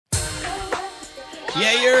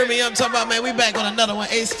Yeah, you heard me. I'm talking about, man, we back on another one.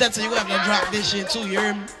 Hey, Stetson, you gonna have to drop this shit too, you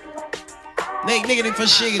heard me? Nigga for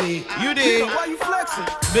shiggity. You did. Why you flexing?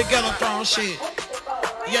 Big Ghetto Throne shit.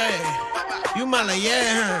 Yeah. You might like,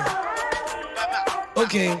 yeah, huh?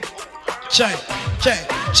 Okay. Check.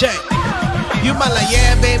 You might like,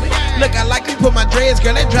 yeah, baby. Look, I like you put my dreads,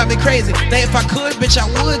 girl, that drive me crazy. Now if I could, bitch, I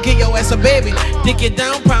would get your ass a baby. Dick it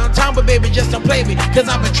down, pound town, but baby, just don't play me. Cause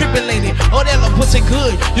I've been tripping lately. Oh, that little pussy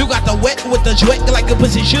good. You got the wet with the jwet like a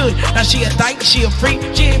pussy should. Now she a dyke, she a freak,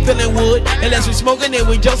 she ain't feeling wood. Unless we smoking it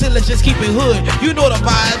with Josie, let's just keep it hood. You know the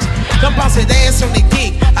vibes. Come bounce that ass on the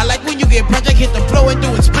dick. I like when you get project, hit the floor and do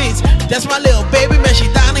it splits. That's my little baby, man, she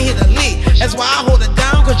down and hit a lick. That's why I hold it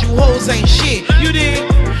down, cause you hoes ain't shit. You did?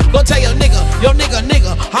 Go tell your nigga,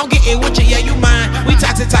 I'm getting with you, yeah, you mine. We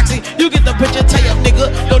toxic, you get the picture. Tell your nigga,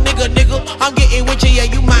 I'm getting with you, yeah,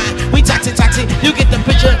 you mine. We toxic, you get the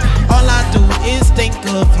picture. All I do is think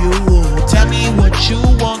of you. Tell me what you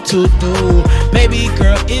want to do. Baby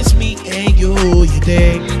girl, it's me and you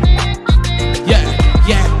dig?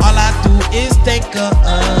 Yeah, all I do is think of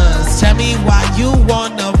us. Tell me why you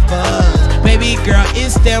wanna fuss. Baby girl,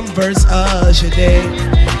 it's them versus us, you dig?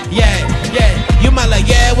 Yeah, you might like,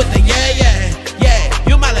 yeah, with the yeah.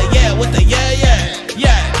 You might like, yeah, with the yeah.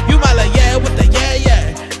 You might like, yeah, with the yeah.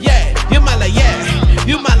 You might like, yeah.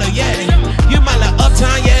 You might like, yeah. You might like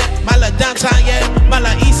uptown, yeah. Might like downtown, yeah. Might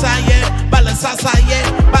like east side, yeah. Might like south side, yeah.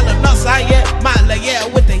 Might like north side, yeah. Might like, yeah,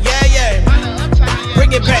 with the yeah.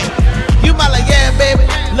 Bring it back. You might like, yeah, baby.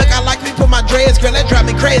 Look, I like me put my dreads, girl, that drive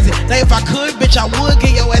me crazy. Now if I could, bitch, I would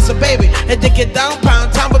get your ass a baby. And dick it down,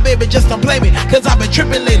 pound town, but baby, just don't play me. Cause I've been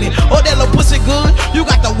tripping lately. Oh, that little pussy good. You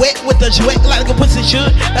got the wet with the jwet like a pussy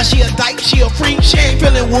should. Now she a dyke, she a freak, she ain't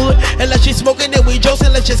feeling wood. Unless she smoking it with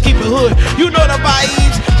Joseph, let's just keep it hood. You know the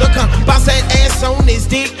vibes. So come bounce that ass on this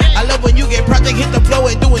dick. I love when you get project, hit the floor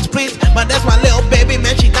and doing splits. But that's my little baby,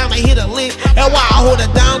 man, she down and hit a lick. And why I hold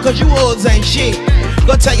it down, cause you hoes ain't shit.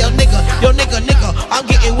 Go tell your nigga, I'm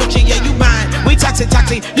getting with you, yeah, you mine. We toxic,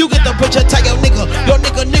 you get the picture. Tell your nigga,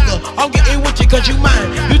 I'm getting with you, cause you mine.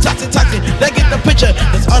 You toxic, they get the picture.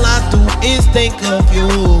 Cause all I do is think of you.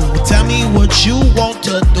 Tell me what you want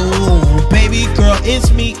to do. Baby girl,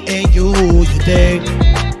 it's me and you dig?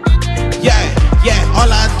 Yeah,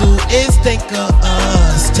 all I do is think of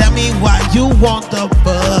us. Tell me why you want the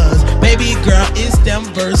buzz. Baby girl, it's them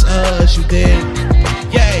versus us, you dig?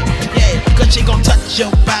 Yeah, cause she gon' touch your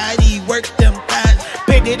body, work them thighs.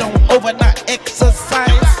 Baby, don't overnight exercise.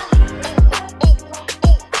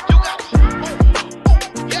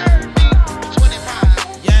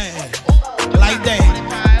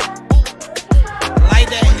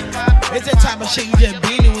 It's that type of shit you just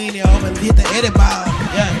beanie weenie off and hit the edit ball.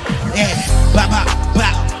 Yeah.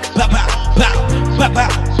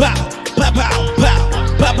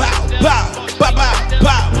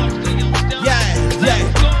 Bow. Yeah.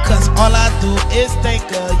 Cause all I do is think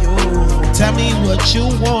of you. Tell me what you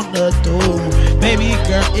wanna do. Baby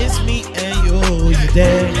girl, it's me and you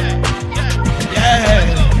there?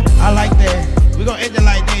 Yeah. I like that. We gonna end it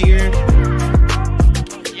like that, you heard me?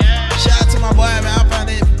 Shout out to my boy, man. I found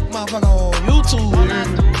it motherfucker on YouTube,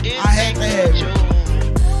 I had to have you.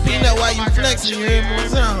 Peanut, why you flexing, you hear me?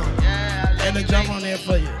 What's up? And to jump on there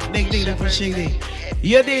for you. Nigga for shit.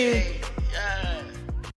 You did.